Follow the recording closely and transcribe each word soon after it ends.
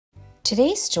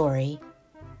Today's story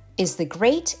is The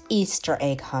Great Easter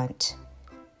Egg Hunt,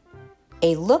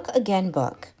 a Look Again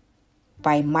book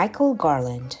by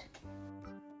Garland.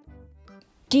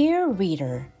 Dear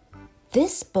reader,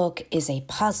 this book is a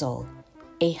puzzle,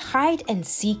 a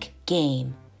hide-and-seek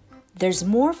game. There's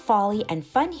more folly and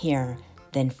fun here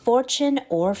than fortune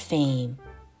or fame.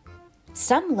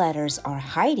 Some letters are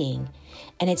hiding,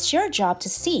 and it's your job to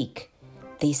seek.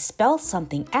 They spell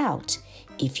something out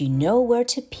if you know where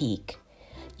to peek.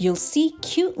 You'll see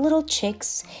cute little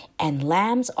chicks and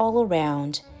lambs all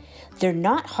around. They're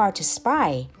not hard to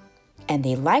spy, and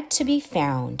they like to be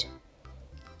found.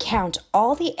 Count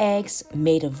all the eggs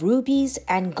made of rubies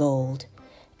and gold.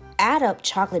 Add up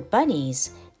chocolate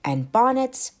bunnies and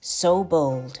bonnets so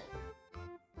bold.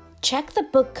 Check the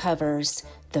book covers,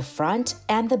 the front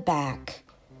and the back.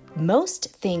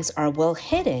 Most things are well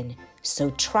hidden,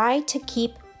 so try to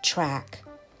keep track.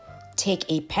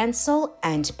 Take a pencil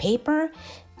and paper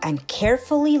and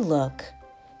carefully look.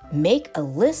 Make a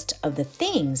list of the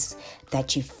things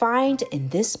that you find in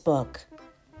this book.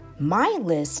 My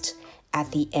list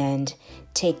at the end,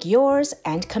 take yours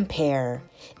and compare.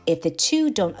 If the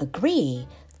two don't agree,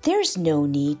 there's no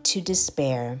need to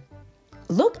despair.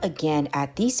 Look again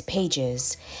at these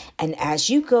pages, and as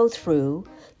you go through,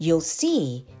 you'll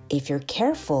see, if you're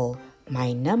careful,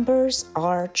 my numbers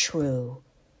are true.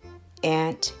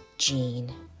 Aunt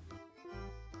Jean.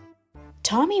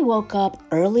 Tommy woke up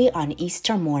early on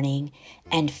Easter morning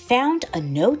and found a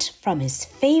note from his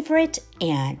favorite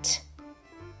aunt.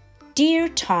 Dear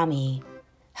Tommy,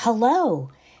 hello,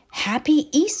 happy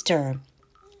Easter.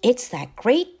 It's that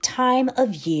great time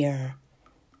of year.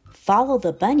 Follow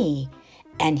the bunny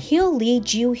and he'll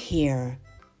lead you here.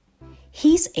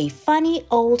 He's a funny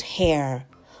old hare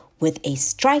with a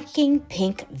striking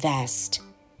pink vest.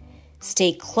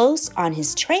 Stay close on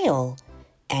his trail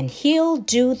and he'll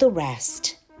do the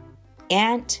rest.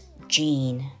 Aunt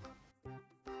Jean.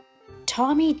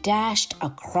 Tommy dashed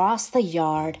across the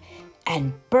yard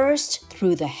and burst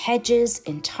through the hedges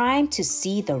in time to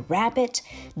see the rabbit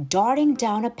darting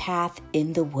down a path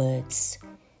in the woods.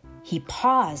 He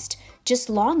paused just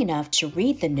long enough to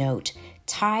read the note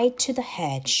tied to the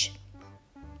hedge.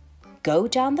 Go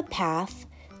down the path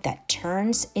that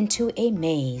turns into a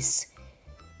maze.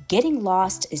 Getting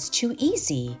lost is too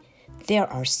easy. There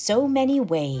are so many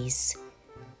ways.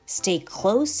 Stay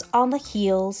close on the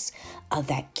heels of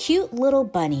that cute little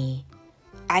bunny.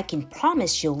 I can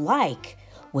promise you'll like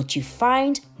what you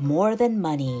find more than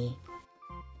money.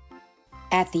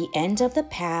 At the end of the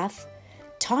path,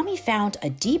 Tommy found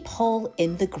a deep hole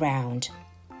in the ground.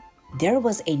 There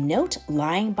was a note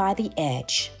lying by the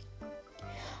edge.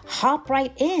 Hop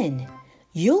right in.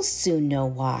 You'll soon know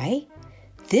why.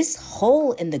 This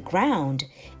hole in the ground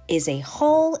is a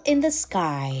hole in the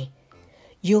sky.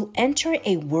 You'll enter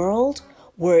a world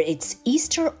where it's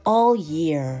Easter all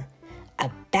year.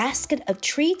 A basket of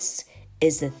treats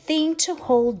is a thing to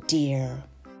hold dear.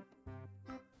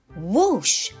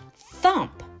 Whoosh!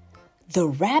 Thump! The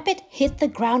rabbit hit the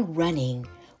ground running,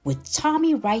 with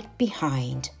Tommy right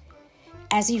behind.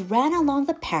 As he ran along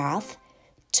the path,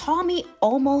 Tommy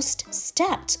almost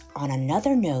stepped on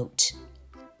another note.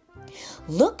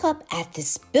 Look up at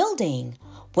this building.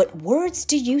 What words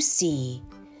do you see?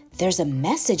 There's a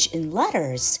message in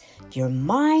letters. Your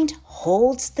mind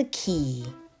holds the key.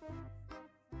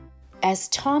 As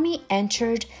Tommy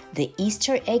entered the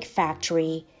Easter egg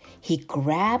factory, he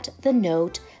grabbed the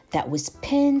note that was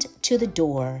pinned to the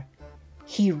door.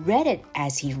 He read it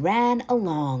as he ran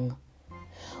along.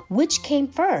 Which came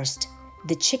first,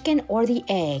 the chicken or the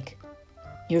egg?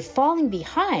 You're falling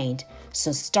behind,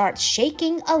 so start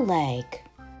shaking a leg.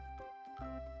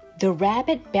 The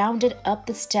rabbit bounded up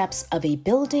the steps of a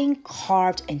building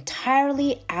carved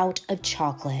entirely out of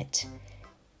chocolate.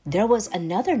 There was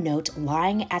another note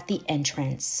lying at the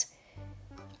entrance.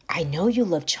 I know you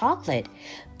love chocolate.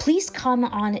 Please come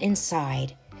on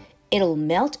inside. It'll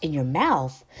melt in your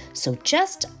mouth, so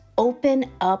just open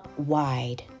up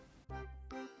wide.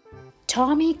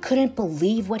 Tommy couldn't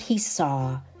believe what he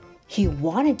saw. He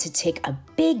wanted to take a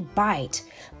big bite,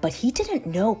 but he didn't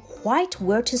know quite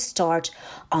where to start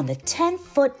on the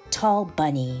 10-foot-tall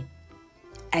bunny.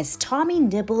 As Tommy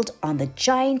nibbled on the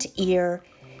giant ear,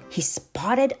 he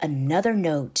spotted another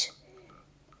note.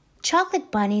 Chocolate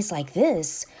bunnies like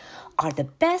this are the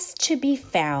best to be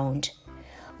found.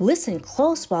 Listen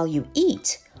close while you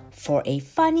eat for a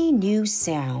funny new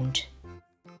sound.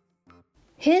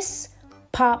 Hiss,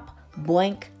 pop,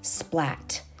 boink,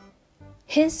 splat.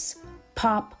 Hiss,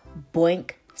 pop,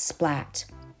 boink, splat.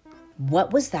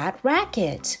 What was that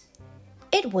racket?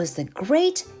 It was the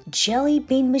great jelly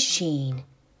bean machine.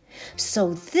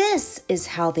 So this is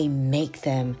how they make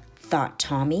them, thought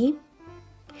Tommy.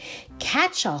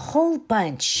 Catch a whole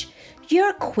bunch.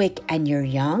 You're quick and you're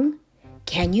young.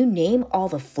 Can you name all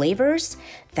the flavors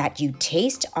that you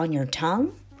taste on your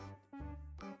tongue?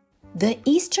 The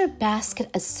Easter basket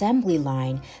assembly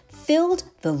line filled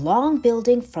the long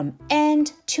building from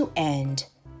end to end.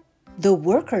 The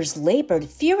workers labored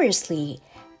furiously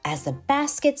as the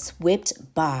baskets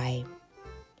whipped by.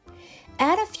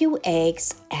 Add a few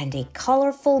eggs and a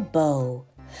colorful bow,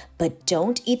 but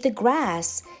don't eat the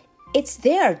grass. It's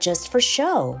there just for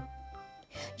show.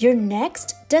 Your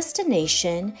next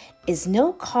destination is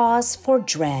no cause for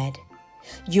dread.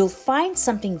 You'll find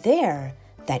something there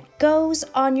that goes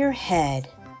on your head.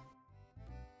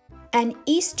 An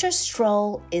Easter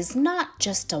stroll is not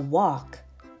just a walk.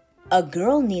 A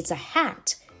girl needs a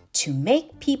hat to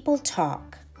make people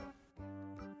talk.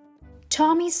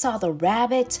 Tommy saw the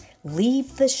rabbit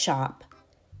leave the shop.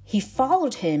 He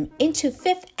followed him into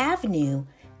Fifth Avenue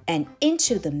and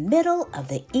into the middle of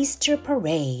the Easter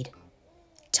parade.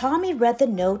 Tommy read the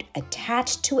note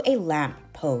attached to a lamp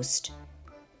post.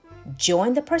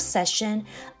 Join the procession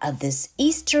of this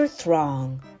Easter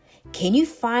throng. Can you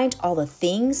find all the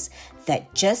things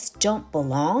that just don't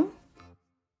belong?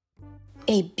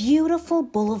 A beautiful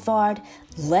boulevard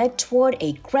led toward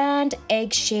a grand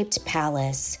egg-shaped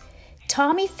palace.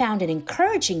 Tommy found an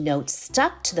encouraging note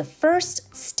stuck to the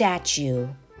first statue.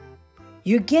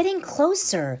 You're getting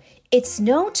closer. It's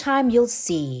no time you'll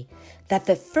see that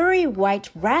the furry white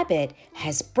rabbit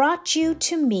has brought you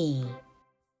to me.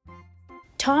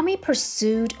 Tommy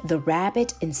pursued the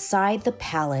rabbit inside the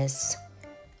palace.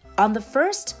 On the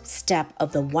first step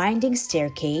of the winding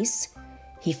staircase,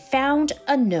 he found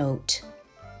a note.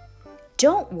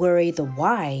 Don't worry the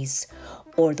whys,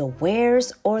 or the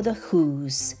wheres, or the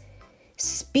whos.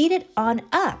 Speed it on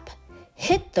up.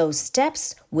 Hit those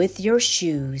steps with your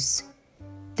shoes.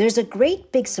 There's a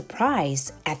great big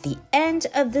surprise at the end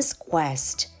of this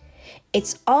quest.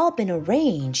 It's all been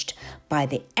arranged by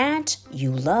the aunt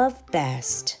you love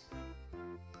best.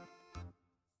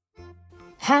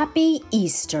 Happy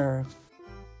Easter!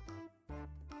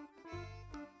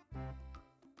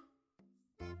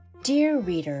 Dear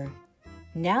reader,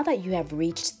 now that you have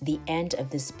reached the end of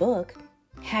this book,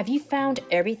 have you found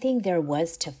everything there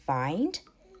was to find?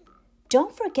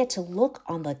 Don't forget to look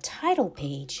on the title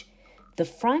page, the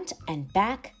front and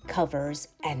back covers,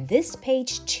 and this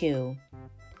page too.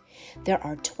 There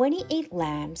are 28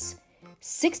 lambs,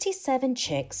 67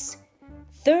 chicks,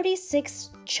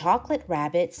 36 chocolate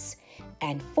rabbits,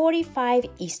 and 45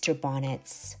 Easter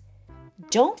bonnets.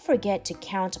 Don't forget to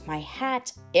count my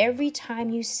hat every time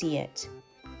you see it.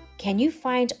 Can you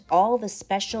find all the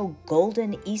special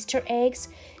golden Easter eggs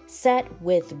set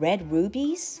with red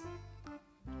rubies?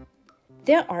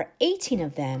 There are 18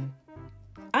 of them.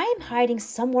 I am hiding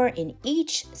somewhere in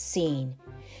each scene.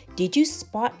 Did you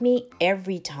spot me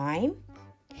every time?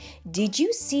 Did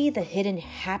you see the hidden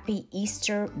Happy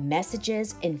Easter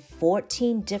messages in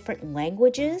 14 different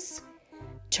languages?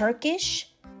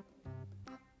 Turkish,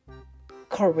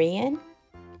 Korean,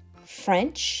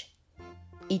 French,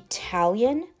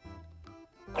 Italian,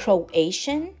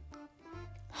 Croatian,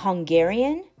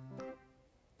 Hungarian,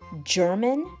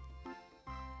 German,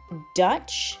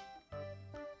 Dutch,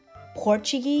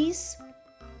 Portuguese,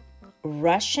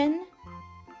 Russian,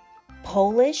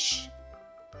 Polish,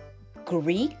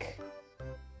 Greek,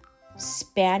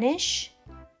 Spanish,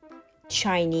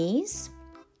 Chinese.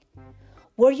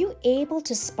 Were you able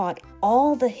to spot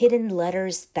all the hidden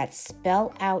letters that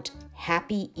spell out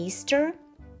Happy Easter?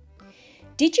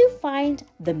 Did you find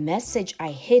the message I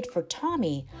hid for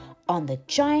Tommy on the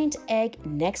giant egg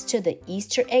next to the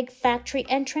Easter egg factory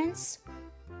entrance?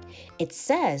 It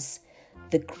says,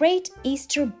 "The great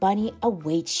Easter bunny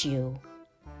awaits you."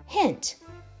 Hint,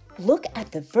 look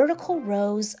at the vertical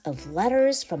rows of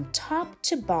letters from top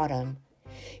to bottom.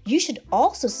 You should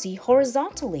also see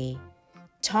horizontally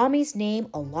Tommy's name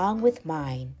along with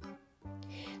mine.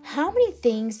 How many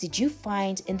things did you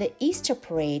find in the Easter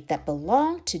parade that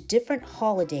belong to different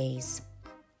holidays?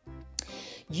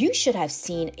 You should have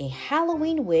seen a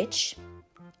Halloween witch,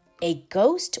 a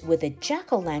ghost with a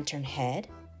jack-o'-lantern head,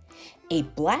 a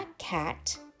black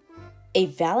cat, a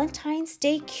Valentine's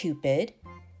Day Cupid,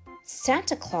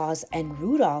 Santa Claus and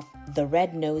Rudolph the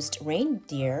red-nosed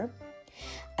reindeer,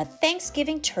 a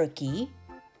Thanksgiving turkey,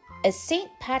 a St.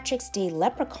 Patrick's Day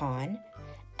leprechaun,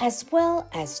 as well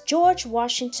as George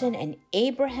Washington and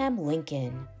Abraham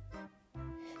Lincoln.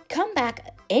 Come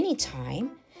back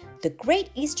anytime. The Great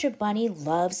Easter Bunny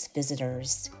loves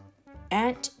visitors.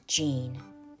 Aunt Jean.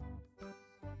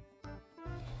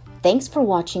 Thanks for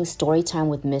watching Storytime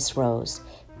with Miss Rose.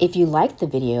 If you liked the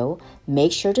video,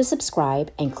 make sure to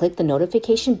subscribe and click the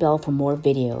notification bell for more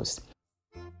videos.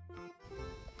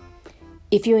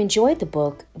 If you enjoyed the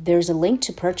book, there's a link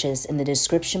to purchase in the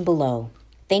description below.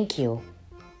 Thank you.